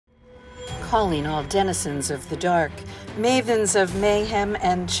calling all denizens of the dark, mavens of mayhem,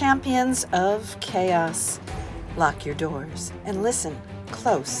 and champions of chaos. Lock your doors and listen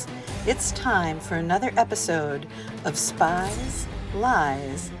close. It's time for another episode of Spies,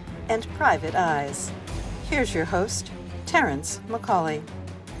 Lies, and Private Eyes. Here's your host, Terrence McCauley.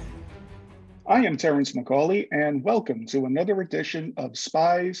 I am Terrence McCauley, and welcome to another edition of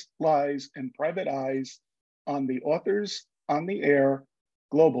Spies, Lies, and Private Eyes on the Authors on the Air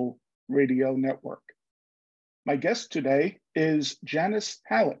Global Radio Network. My guest today is Janice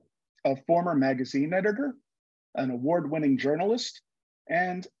Hallett, a former magazine editor, an award-winning journalist,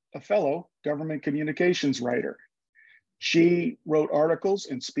 and a fellow government communications writer. She wrote articles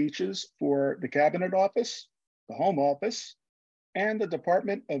and speeches for the Cabinet Office, the Home Office, and the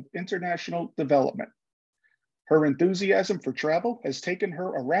Department of International Development. Her enthusiasm for travel has taken her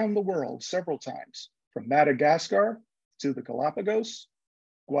around the world several times, from Madagascar to the Galapagos,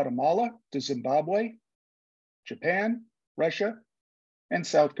 Guatemala to Zimbabwe, Japan, Russia, and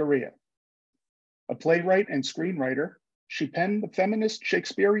South Korea. A playwright and screenwriter, she penned the feminist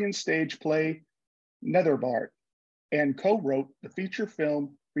Shakespearean stage play Netherbart and co-wrote the feature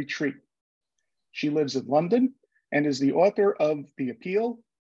film Retreat. She lives in London and is the author of The Appeal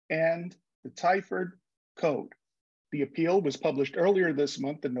and The Twyford Code. The Appeal was published earlier this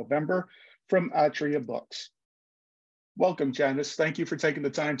month in November from Atria Books. Welcome, Janice. Thank you for taking the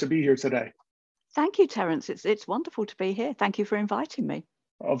time to be here today. Thank you, Terrence. It's wonderful to be here. Thank you for inviting me.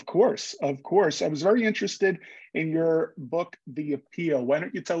 Of course. I was very interested in your book, The Appeal. Why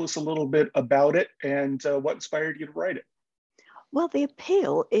don't you tell us a little bit about it and what inspired you to write it? Well, The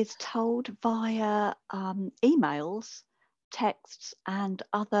Appeal is told via emails, texts, and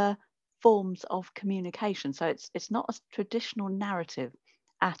other forms of communication. So it's not a traditional narrative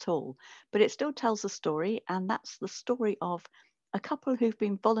at all, but it still tells a story, and that's the story of a couple who've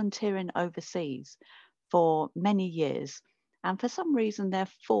been volunteering overseas for many years, and for some reason they're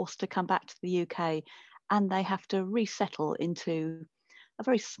forced to come back to the UK, and they have to resettle into a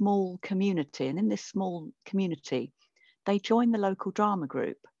very small community. And in this small community, they join the local drama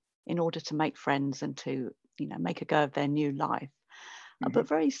group in order to make friends and to, make a go of their new life. Mm-hmm. But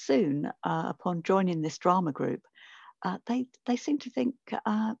very soon, upon joining this drama group, they seem to think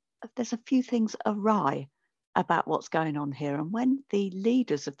there's a few things awry about what's going on here. And when the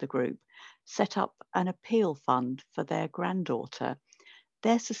leaders of the group set up an appeal fund for their granddaughter,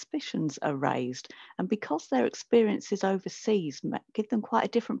 their suspicions are raised. And because their experiences overseas give them quite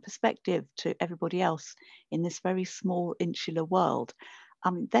a different perspective to everybody else in this very small insular world,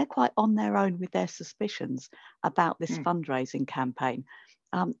 they're quite on their own with their suspicions about this fundraising campaign.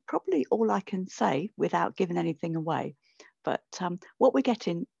 Probably all I can say without giving anything away. But what we're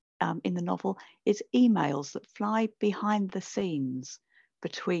getting in the novel is emails that fly behind the scenes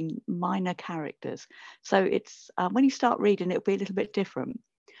between minor characters. So it's when you start reading, it'll be a little bit different,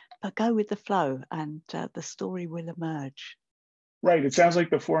 but go with the flow and the story will emerge. Right. It sounds like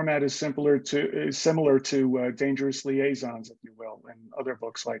the format is similar to Dangerous Liaisons, if you will, and other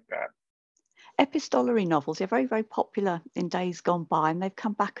books like that. Epistolary novels are very, very popular in days gone by, and they've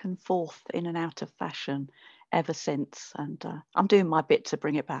come back and forth in and out of fashion ever since. And I'm doing my bit to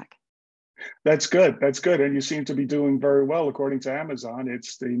bring it back. That's good. And you seem to be doing very well, according to Amazon.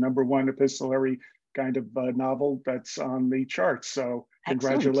 It's the #1 epistolary kind of novel that's on the charts. So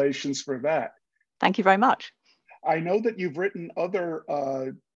congratulations for that. Thank you very much. I know that you've written other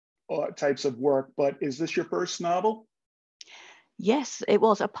types of work, but is this your first novel? Yes, it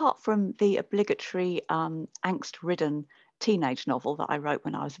was. Apart from the obligatory angst-ridden teenage novel that I wrote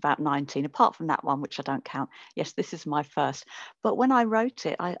when I was about 19, apart from that one, which I don't count, yes, this is my first. But when I wrote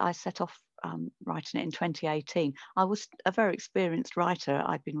it, I set off writing it in 2018. I was a very experienced writer.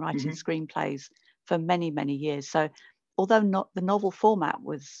 I'd been writing screenplays for many, many years. So although the novel format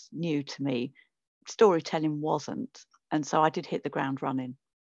was new to me, storytelling wasn't. And so I did hit the ground running.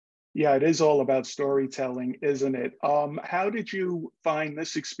 Yeah, it is all about storytelling, isn't it? How did you find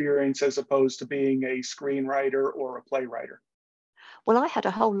this experience as opposed to being a screenwriter or a playwright? Well, I had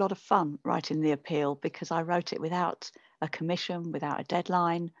a whole lot of fun writing The Appeal because I wrote it without a commission, without a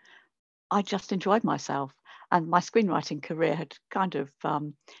deadline. I just enjoyed myself. And my screenwriting career had kind of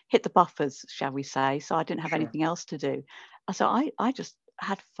hit the buffers, shall we say, so I didn't have anything else to do. So I just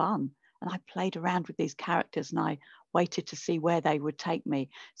had fun, and I played around with these characters, and I waited to see where they would take me.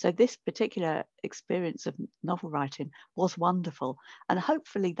 So this particular experience of novel writing was wonderful. And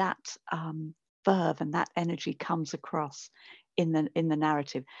hopefully that verve and that energy comes across in the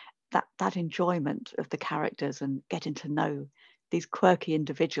narrative, that enjoyment of the characters and getting to know these quirky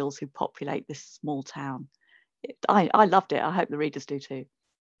individuals who populate this small town. I loved it. I hope the readers do too.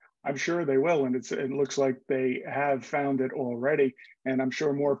 I'm sure they will, and it looks like they have found it already, and I'm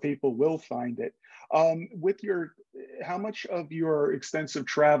sure more people will find it. With your, how much of your extensive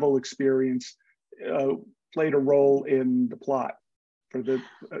travel experience uh, played a role in the plot for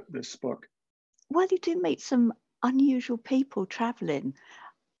this book? Well, you do meet some unusual people traveling.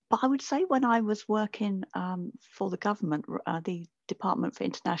 But I would say when I was working for the government, the Department for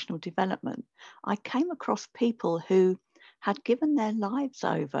International Development, I came across people who had given their lives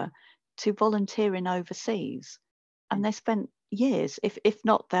over to volunteering overseas. And they spent years, if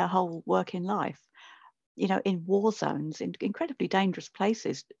not their whole working life, in war zones, in incredibly dangerous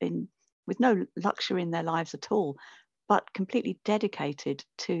places, with no luxury in their lives at all, but completely dedicated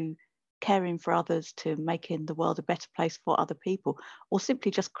to caring for others, to making the world a better place for other people, or simply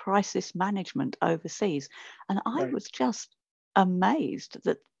just crisis management overseas. And I Right. was just amazed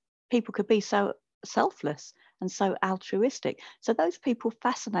that people could be so selfless and so altruistic. So those people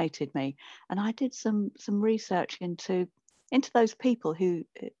fascinated me, and I did some research into those people who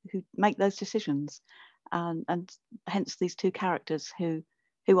make those decisions, and hence these two characters who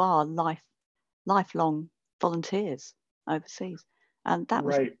are lifelong volunteers overseas. And that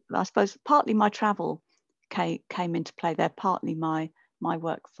was, Right. I suppose, partly my travel came into play there, partly my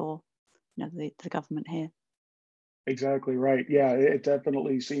work for the government here. Exactly right. Yeah, it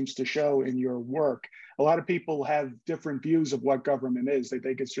definitely seems to show in your work. A lot of people have different views of what government is. They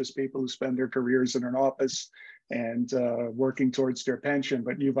think it's just people who spend their careers in an office and working towards their pension,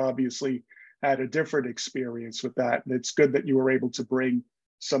 but you've obviously had a different experience with that. And it's good that you were able to bring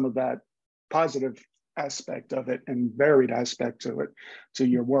some of that positive aspect of it and varied aspect to it to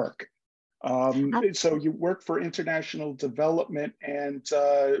your work. So you work for international development, and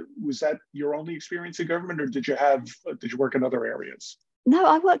was that your only experience in government, or did you work in other areas? No,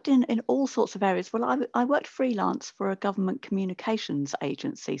 I worked in all sorts of areas. Well, I worked freelance for a government communications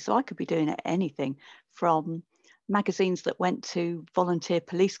agency, so I could be doing anything from magazines that went to volunteer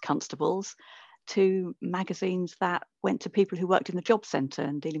police constables to magazines that went to people who worked in the job centre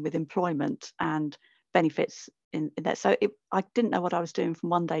and dealing with employment and benefits in that. So I didn't know what I was doing from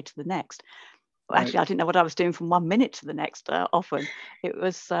one day to the next. Right. Actually, I didn't know what I was doing from 1 minute to the next. Often, it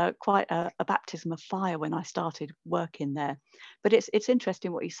was quite a baptism of fire when I started working there. But it's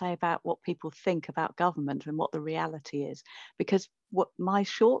interesting what you say about what people think about government and what the reality is, because what my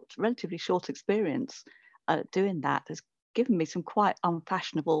relatively short experience doing that has given me some quite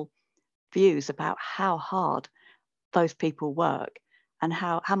unfashionable views about how hard those people work and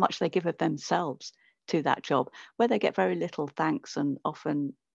how much they give of themselves to that job, where they get very little thanks, and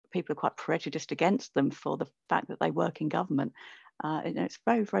often people are quite prejudiced against them for the fact that they work in government. It's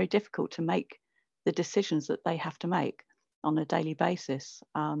very, very difficult to make the decisions that they have to make on a daily basis.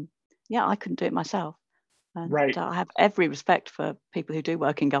 Yeah, I couldn't do it myself. And Right. I have every respect for people who do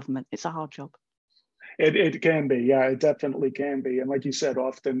work in government. It's a hard job. It can be. Yeah, it definitely can be. And like you said,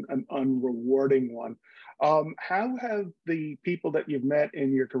 often an unrewarding one. How have the people that you've met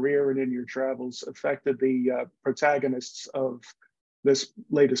in your career and in your travels affected the protagonists of this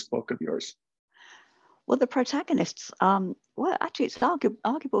latest book of yours? Well, the protagonists, well, actually, it's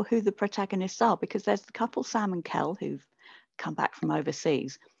arguable who the protagonists are, because there's the couple, Sam and Kel, who've come back from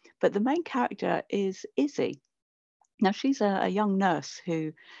overseas. But the main character is Izzy. Now, she's a young nurse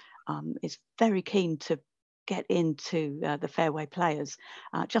who is very keen to get into the Fairway Players,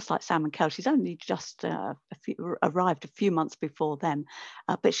 just like Sam and Kel. She's only just arrived a few months before them,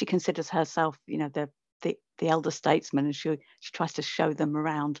 but she considers herself, the elder statesman, and she tries to show them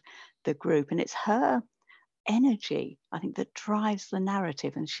around the group. And it's her energy, I think, that drives the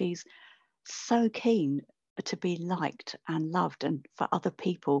narrative. And she's so keen to be liked and loved, and for other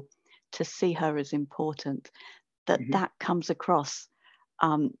people to see her as important, that Mhm. that comes across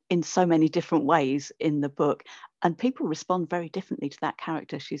in so many different ways in the book. And people respond very differently to that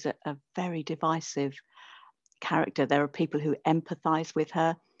character. She's a very divisive character. There are people who empathize with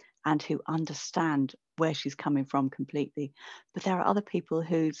her and who understand where she's coming from completely. But there are other people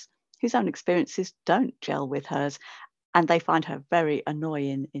whose own experiences don't gel with hers, and they find her very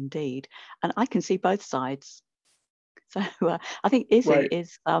annoying indeed. And I can see both sides. So I think Right.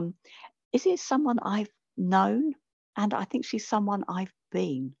 Izzy is someone I've known, and I think she's someone I've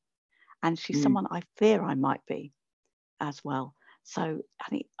been, and she's Mm. someone I fear I might be as well. So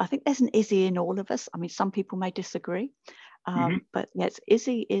I think there's an Izzy in all of us. I mean, some people may disagree, Mhm. but yes,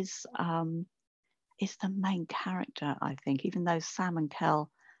 Izzy is the main character, I think, even though Sam and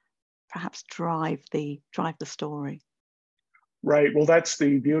Kel perhaps drive the story. Right. Well, that's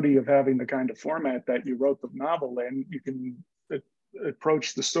the beauty of having the kind of format that you wrote the novel in. You can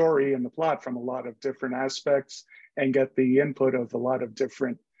approach the story and the plot from a lot of different aspects and get the input of a lot of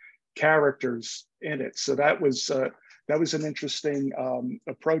different characters in it. So that was an interesting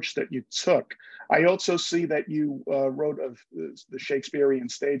approach that you took. I also see that you wrote of the Shakespearean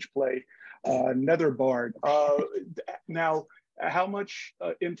stage play, Netherbard. Now, how much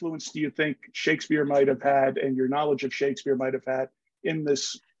influence do you think Shakespeare might have had, and your knowledge of Shakespeare might have had, in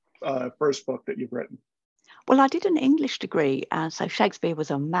this first book that you've written? Well, I did an English degree, so Shakespeare was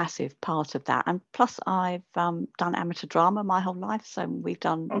a massive part of that. And plus, I've done amateur drama my whole life, so we've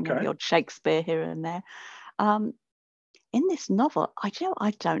done the odd Shakespeare here and there. In this novel, I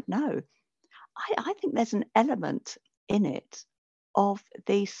don't know. I think there's an element in it of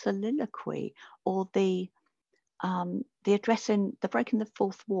the soliloquy, or the addressing, the breaking the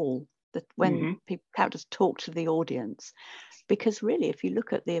fourth wall, that when characters talk to the audience. Because really, if you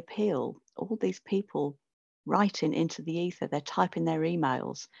look at the appeal, all these people writing into the ether, they're typing their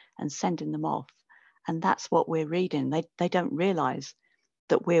emails and sending them off, and that's what we're reading. They don't realize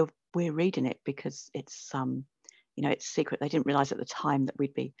that we're reading it, because it's it's secret. They didn't realize at the time that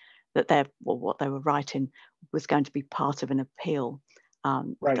what they were writing was going to be part of an appeal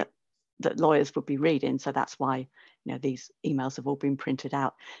that lawyers would be reading. So that's why these emails have all been printed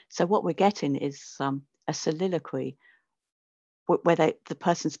out. So what we're getting is a soliloquy where the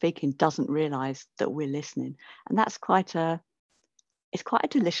person speaking doesn't realize that we're listening, and that's quite a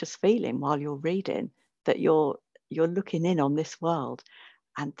delicious feeling while you're reading, that you're looking in on this world,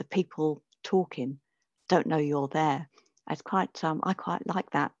 and the people talking don't know you're there. It's quite I quite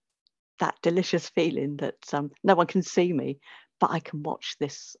like that delicious feeling that no one can see me, but I can watch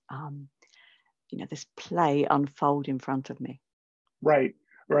this this play unfold in front of me. Right,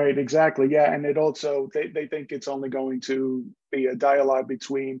 exactly. Yeah, and it also, they think it's only going to be a dialogue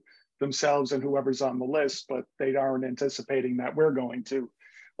between themselves and whoever's on the list, but they aren't anticipating that we're going to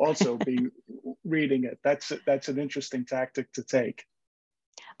also be reading it. That's an interesting tactic to take.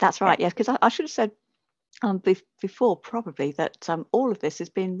 That's right. Yes, because I should have said before probably that all of this is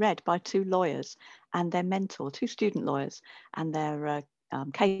being read by two lawyers and their mentor, two student lawyers, and their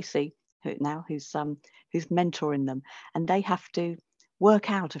Casey, who's mentoring them, and they have to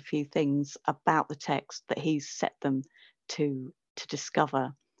work out a few things about the text that he's set them to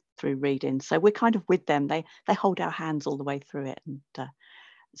discover through reading. So we're kind of with them. They hold our hands all the way through it, and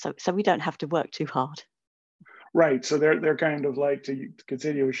so we don't have to work too hard. Right. So they're kind of like, to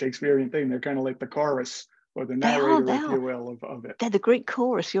continue a Shakespearean thing, they're kind of like the chorus or the narrator, if you will, of it. They're the Greek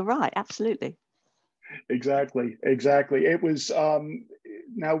chorus. You're right. Absolutely. Exactly. It was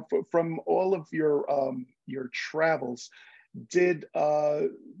now from all of your travels, do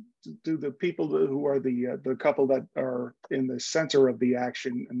the people who are the couple that are in the center of the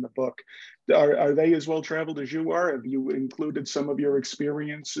action in the book, are they as well traveled as you are? Have you included some of your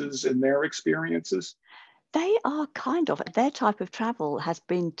experiences in their experiences? They are kind of, their type of travel has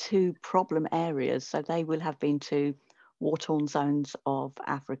been to problem areas. So they will have been to war-torn zones of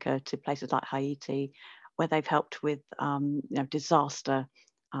Africa, to places like Haiti, where they've helped with disaster,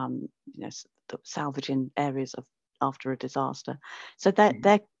 salvaging areas after a disaster. So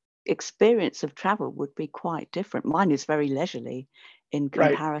their experience of travel would be quite different. Mine is very leisurely in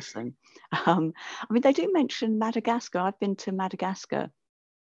comparison. Right. I mean, they do mention Madagascar. I've been to Madagascar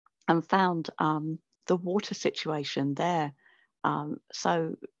and found the water situation there. I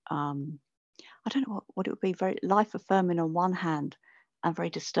don't know what it would be, very life affirming on one hand and very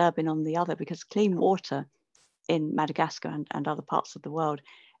disturbing on the other, because clean water in Madagascar and other parts of the world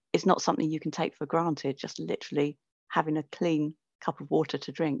is not something you can take for granted, just literally having a clean cup of water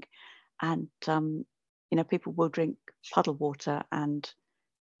to drink. And, people will drink puddle water and,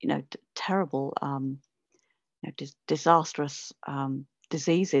 terrible, disastrous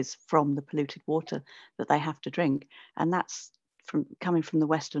diseases from the polluted water that they have to drink. And that's coming from the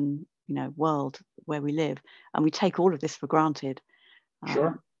Western, world where we live. And we take all of this for granted.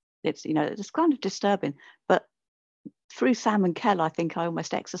 Sure. It's kind of disturbing. But through Sam and Kel, I think I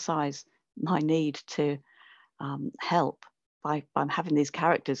almost exercise my need to help by having these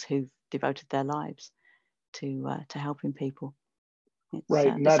characters who've devoted their lives to helping people. It's, right.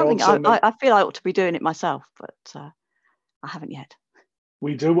 something I feel I ought to be doing it myself, but I haven't yet.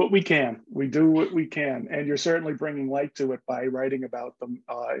 We do what we can. And you're certainly bringing light to it by writing about them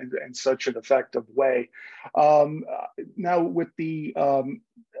in such an effective way. Now, with the,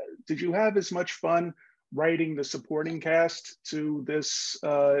 did you have as much fun writing the supporting cast to this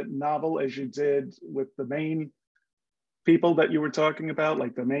novel as you did with the main people that you were talking about,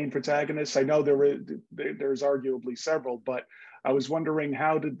 like the main protagonists? I know there's arguably several, but I was wondering,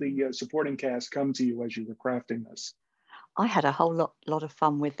 how did the supporting cast come to you as you were crafting this? I had a whole lot of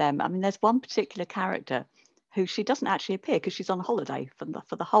fun with them. I mean, there's one particular character who she doesn't actually appear because she's on holiday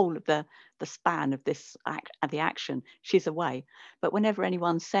for the whole of the span of the action. She's away. But whenever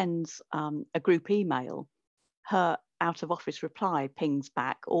anyone sends a group email, her out of office reply pings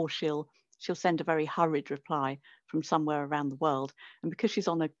back, or she'll send a very hurried reply from somewhere around the world. And because she's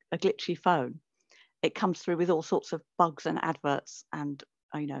on a glitchy phone, it comes through with all sorts of bugs and adverts and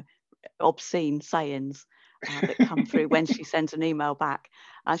obscene sayings that come through when she sends an email back.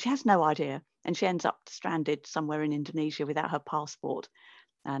 She has no idea, and she ends up stranded somewhere in Indonesia without her passport,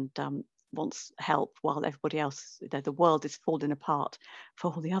 and wants help while everybody else, the world is falling apart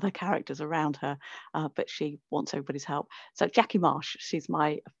for all the other characters around her, but she wants everybody's help. So Jackie Marsh, she's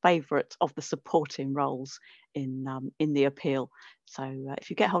my favourite of the supporting roles in The Appeal. So if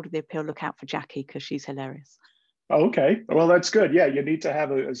you get hold of The Appeal, look out for Jackie because she's hilarious. Okay, well, that's good. Yeah, you need to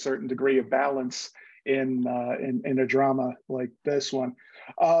have a certain degree of balance in a drama like this one.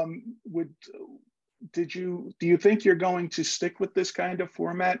 Do you think you're going to stick with this kind of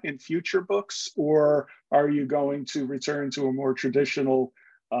format in future books, or are you going to return to a more traditional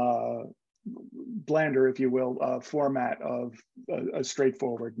blender, if you will, format of a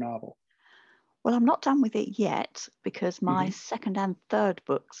straightforward novel? Well, I'm not done with it yet because my second and third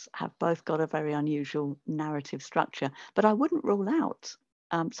books have both got a very unusual narrative structure. But I wouldn't rule out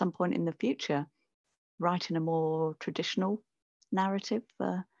some point in the future writing a more traditional narrative.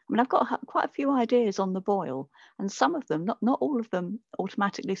 I mean, I've got quite a few ideas on the boil, and some of them, not all of them,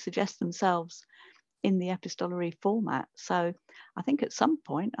 automatically suggest themselves in the epistolary format. So I think at some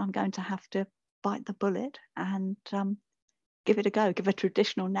point I'm going to have to bite the bullet and give it a go, give a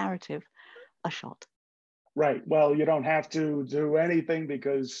traditional narrative a shot. Right. Well, you don't have to do anything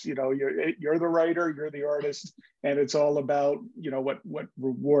because you're the writer, you're the artist, and it's all about what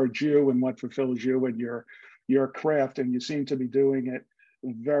rewards you and what fulfills you and your craft. And you seem to be doing it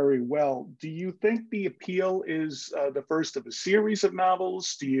very well. Do you think The Appeal is the first of a series of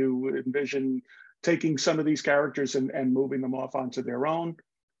novels? Do you envision taking some of these characters and moving them off onto their own?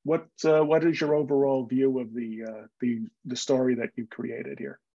 What is your overall view of the story that you created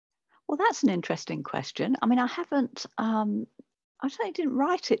here? Well, that's an interesting question. I mean, I certainly didn't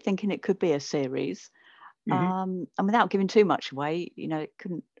write it thinking it could be a series. And without giving too much away, it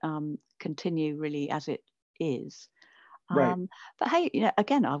couldn't continue really as it is. Right. But hey,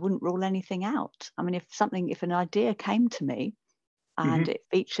 again, I wouldn't rule anything out. I mean, if an idea came to me and it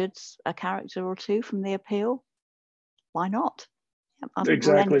featured a character or two from The Appeal, why not? I wouldn't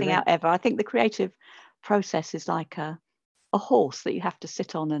rule anything out ever. I think the creative process is like a horse that you have to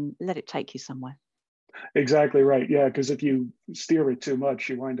sit on and let it take you somewhere. Exactly right. Yeah, because if you steer it too much,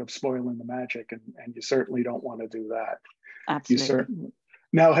 you wind up spoiling the magic, and you certainly don't want to do that. Absolutely.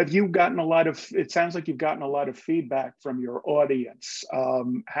 Now, have you gotten it sounds like you've gotten a lot of feedback from your audience.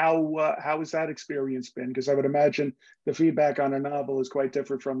 How has that experience been? Because I would imagine the feedback on a novel is quite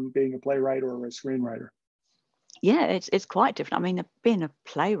different from being a playwright or a screenwriter. Yeah, it's quite different. I mean, being a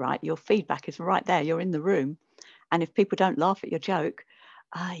playwright, your feedback is right there. You're in the room. And if people don't laugh at your joke,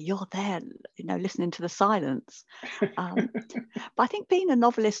 you're there, listening to the silence. But I think being a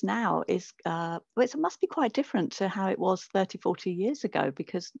novelist now it must be quite different to how it was 30, 40 years ago,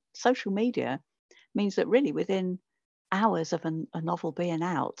 because social media means that really within hours of a novel being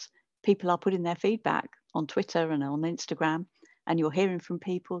out, people are putting their feedback on Twitter and on Instagram, and you're hearing from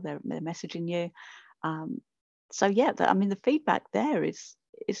people, they're messaging you. So yeah, the feedback there is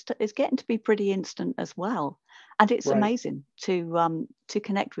getting to be pretty instant as well, and it's amazing to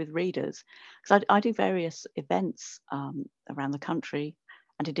connect with readers, because I do various events around the country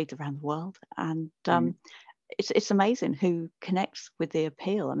and indeed around the world, and it's amazing who connects with The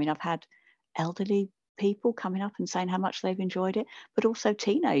Appeal. I mean, I've had elderly people coming up and saying how much they've enjoyed it, but also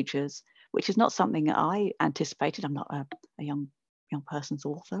teenagers, which is not something that I anticipated. I'm not a young person's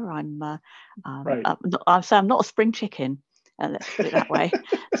author. I'm not a spring chicken. Let's put it that way.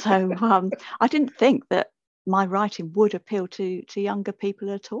 So I didn't think that my writing would appeal to younger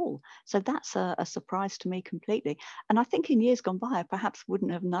people at all. So that's a surprise to me completely. And I think in years gone by, I perhaps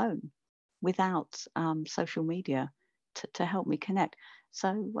wouldn't have known without social media to help me connect.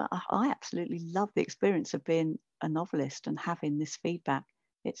 So I absolutely love the experience of being a novelist and having this feedback.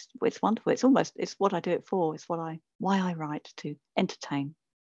 It's wonderful. It's what I do it for. It's why I write, to entertain.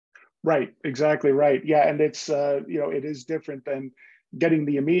 Right, exactly right. Yeah, and it's it is different than getting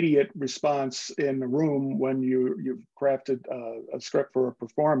the immediate response in the room when you've crafted a script for a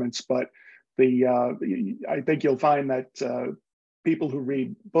performance. But I think you'll find that people who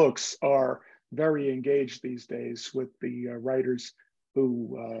read books are very engaged these days with the writers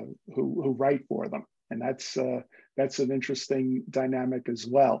who write for them, and that's an interesting dynamic as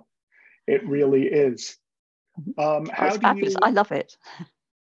well. It really is. Oh, How it's do fabulous. you? I love it.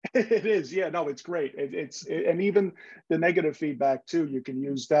 It is, yeah, no, it's great. And even the negative feedback too, you can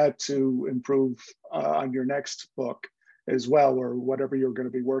use that to improve on your next book as well, or whatever you're going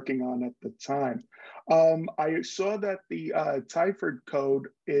to be working on at the time. I saw that the Twyford code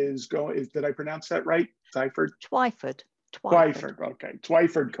is going. Did I pronounce that right? Twyford. Twyford. Twyford. Twyford, okay,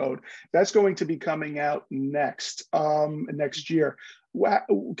 Twyford code. That's going to be coming out next year.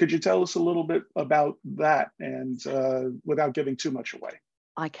 Could you tell us a little bit about that, and without giving too much away?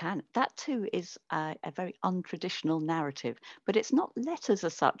 I can. That too is a very untraditional narrative, but it's not letters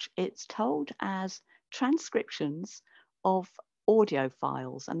as such. It's told as transcriptions of audio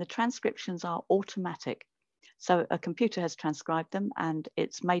files, and the transcriptions are automatic. So a computer has transcribed them and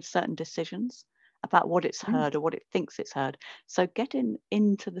it's made certain decisions about what it's Hmm. heard or what it thinks it's heard. So getting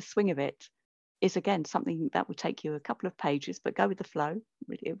into the swing of it is again something that will take you a couple of pages, but go with the flow.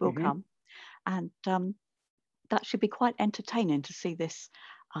 It will Hmm. come. And that should be quite entertaining to see this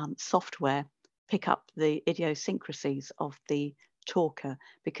software pick up the idiosyncrasies of the talker,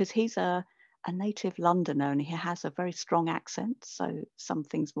 because he's a native Londoner and he has a very strong accent. So some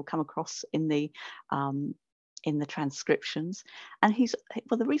things will come across in the transcriptions. And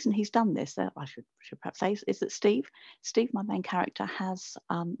the reason he's done this, I should perhaps say, is that Steve, my main character, has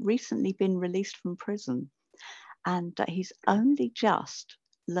recently been released from prison, and he's only just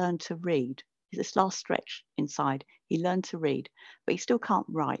learned to read. This last stretch inside, he learned to read, but he still can't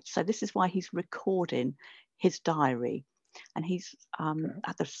write. So this is why he's recording his diary. And he's, Okay.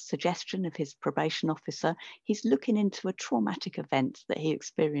 at the suggestion of his probation officer, he's looking into a traumatic event that he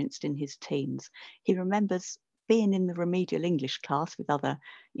experienced in his teens. He remembers being in the remedial English class with other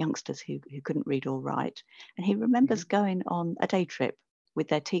youngsters who couldn't read or write. And he remembers Hmm. going on a day trip with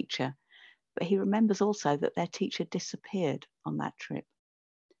their teacher, but he remembers also that their teacher disappeared on that trip,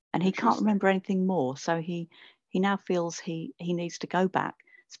 and he can't Interesting. remember anything more. So he now feels he needs to go back,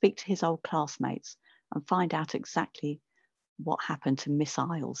 speak to his old classmates, and find out exactly what happened to Miss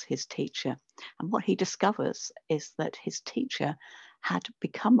Isles, his teacher. And what he discovers is that his teacher had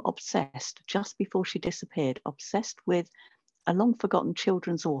become obsessed just before she disappeared, obsessed with a long forgotten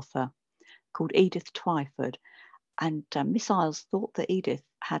children's author called Edith Twyford. And Miss Isles thought that Edith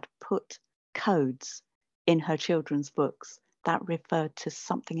had put codes in her children's books that referred to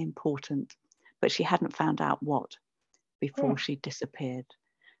something important, but she hadn't found out what before Oh, she disappeared.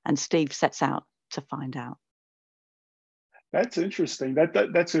 And Steve sets out to find out. that's interesting.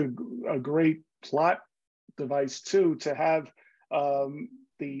 That's a great plot device too, to have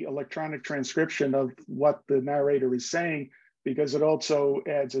the electronic transcription of what the narrator is saying, because it also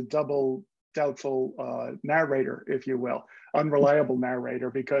adds a double doubtful narrator, if you will, unreliable narrator,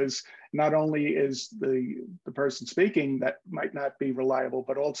 because not only is the person speaking that might not be reliable,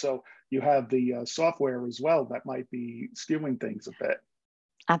 but also you have the software as well that might be skewing things a bit.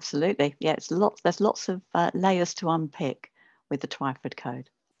 Absolutely. Yeah, there's lots of layers to unpick with the Twyford code.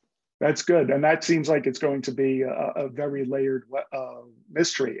 That's good, and that seems like it's going to be a very layered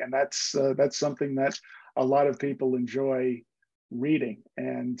mystery, and that's something that a lot of people enjoy reading.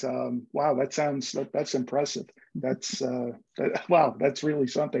 And wow, that's impressive. Wow, that's really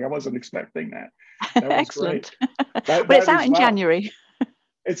something. I wasn't expecting that. That was great. Excellent. That Well, it's that out is in wow. January.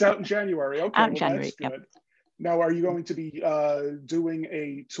 It's out in January. Okay, Out in well January. that's Yep. good. Now, are you going to be doing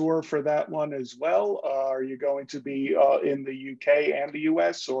a tour for that one as well? Are you going to be in the UK and the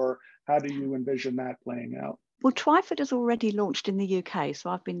US, or how do you envision that playing out? Well, Twyford has already launched in the UK,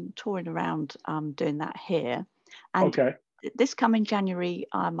 so I've been touring around doing that here. And Okay. this coming January,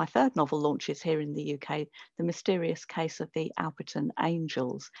 my third novel launches here in the UK, The Mysterious Case of the Alperton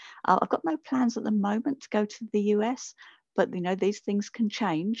Angels. I've got no plans at the moment to go to the US, but these things can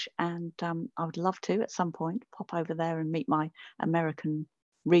change, and I would love to at some point pop over there and meet my American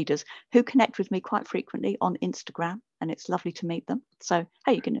readers who connect with me quite frequently on Instagram, and it's lovely to meet them. So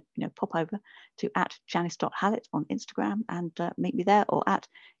hey, you can pop over to @janice.hallett on Instagram and meet me there, or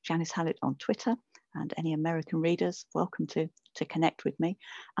 @JaniceHallett on Twitter. And any American readers, welcome to connect with me.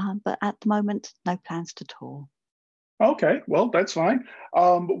 But at the moment, no plans to tour. Okay, well, that's fine.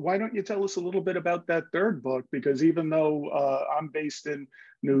 But why don't you tell us a little bit about that third book? Because even though I'm based in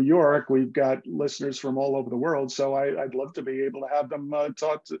New York, we've got listeners from all over the world. So I'd love to be able to have them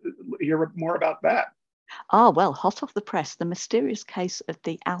hear more about that. Well, hot off the press, The Mysterious Case of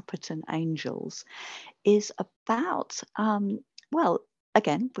the Alperton Angels is about, well,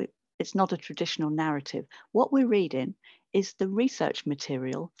 again, it's not a traditional narrative. What we're reading is the research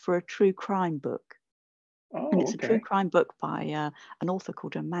material for a true crime book. And Oh, it's a true okay. crime book by an author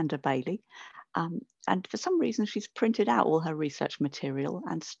called Amanda Bailey. And for some reason, she's printed out all her research material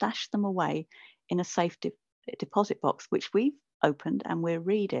and stashed them away in a safe deposit box, which we've opened and we're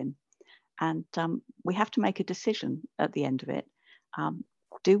reading. And we have to make a decision at the end of it.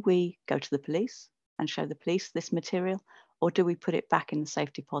 Do we go to the police and show the police this material, or do we put it back in the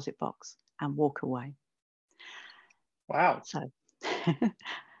safe deposit box and walk away? Wow. So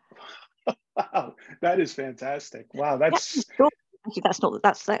wow, that is fantastic. Wow, that's actually,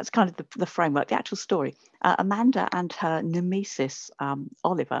 that's kind of the framework, the actual story. Amanda and her nemesis,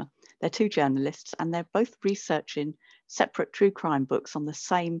 Oliver, they're two journalists, and they're both researching separate true crime books on the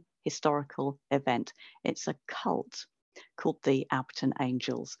same historical event. It's a cult called the Alberton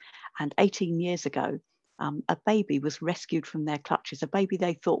Angels. And 18 years ago, a baby was rescued from their clutches, a baby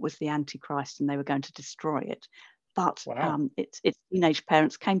they thought was the Antichrist, and they were going to destroy it. But wow. its teenage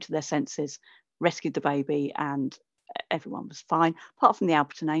parents came to their senses, rescued the baby, and everyone was fine, apart from the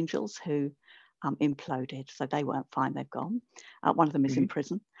Alberton Angels, who imploded. So they weren't fine, they've gone. One of them is in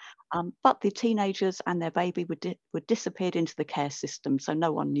prison. But the teenagers and their baby were disappeared into the care system, so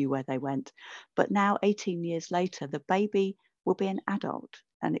no one knew where they went. But now, 18 years later, the baby will be an adult,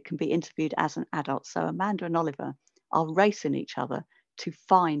 and it can be interviewed as an adult. So Amanda and Oliver are racing each other to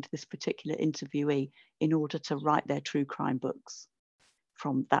find this particular interviewee in order to write their true crime books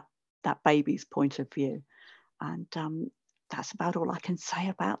from that baby's point of view. And that's about all I can say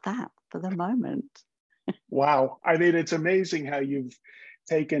about that for the moment. Wow. I mean, it's amazing how you've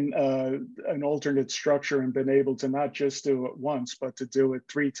taken an alternate structure and been able to not just do it once, but to do it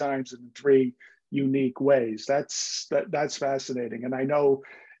 3 times in 3 unique ways. That's fascinating. And I know,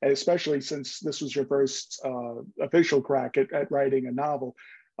 especially since this was your first official crack at writing a novel,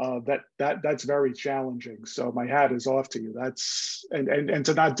 that's very challenging. So my hat is off to you. That's and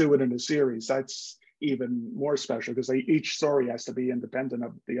to not do it in a series, that's even more special, because each story has to be independent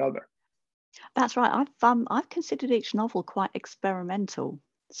of the other. That's right. I've considered each novel quite experimental.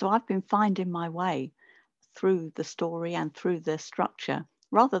 So I've been finding my way through the story and through the structure,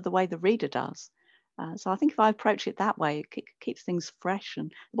 rather the way the reader does. So I think if I approach it that way, it keeps things fresh.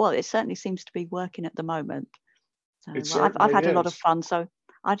 And well, it certainly seems to be working at the moment. So It I've had a lot of is. fun. So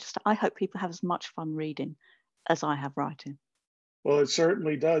I hope people have as much fun reading as I have writing. Well, it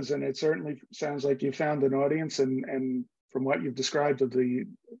certainly does, and it certainly sounds like you found an audience. And from what you've described of the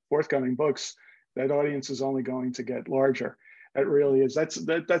forthcoming books, that audience is only going to get larger. It really is.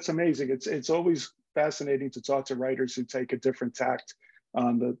 That's amazing. It's always fascinating to talk to writers who take a different tact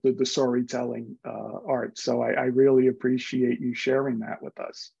on the storytelling art. So I really appreciate you sharing that with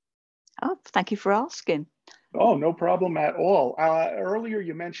us. Oh, thank you for asking. Oh, no problem at all. Earlier,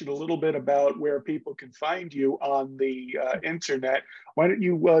 you mentioned a little bit about where people can find you on the internet. Why don't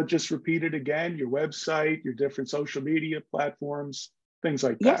you just repeat it again, your website, your different social media platforms, things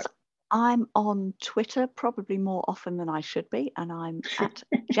like Yes, that. I'm on Twitter probably more often than I should be, and I'm at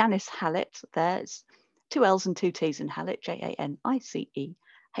Janice Hallett. There's 2 L's and 2 T's in Hallett,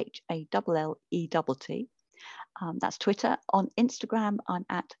 JANICEHALLELETT. That's Twitter. On Instagram, I'm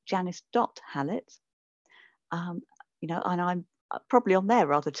at janice.hallett. And I'm probably on there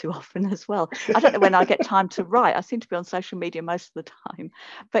rather too often as well. I don't know when I get time to write. I seem to be on social media most of the time.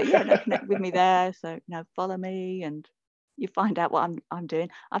 But yeah, connect with me there. So, follow me and you find out what I'm doing.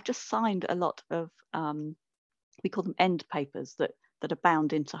 I've just signed a lot of, we call them end papers that are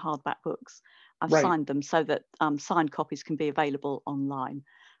bound into hardback books. I've Right. signed them so that signed copies can be available online.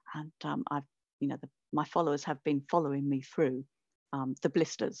 And my followers have been following me through the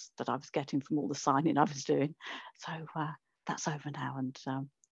blisters that I was getting from all the signing I was doing. So that's over now, and on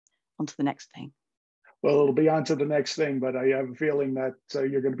to the next thing. Well, it'll be on to the next thing, but I have a feeling that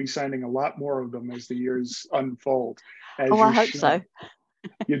you're going to be signing a lot more of them as the years unfold. I hope so.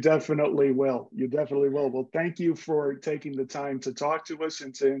 You definitely will. You definitely will. Well, thank you for taking the time to talk to us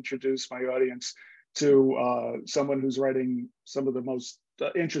and to introduce my audience to someone who's writing some of the most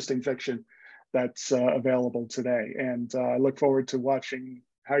interesting fiction that's available today. And I look forward to watching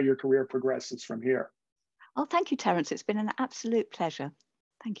how your career progresses from here. Oh, thank you, Terence. It's been an absolute pleasure.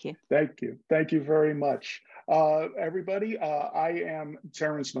 Thank you. Thank you. Thank you very much. Everybody, I am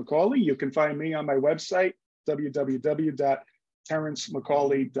Terence McCauley. You can find me on my website,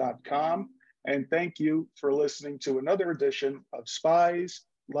 www.terencemacauley.com. And thank you for listening to another edition of Spies,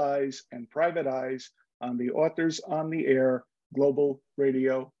 Lies, and Private Eyes on the Authors on the Air Global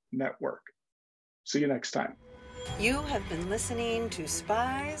Radio Network. See you next time. You have been listening to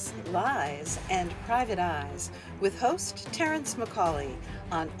Spies, Lies, and Private Eyes with host Terence McCauley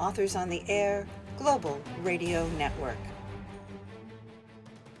on Authors on the Air Global Radio Network.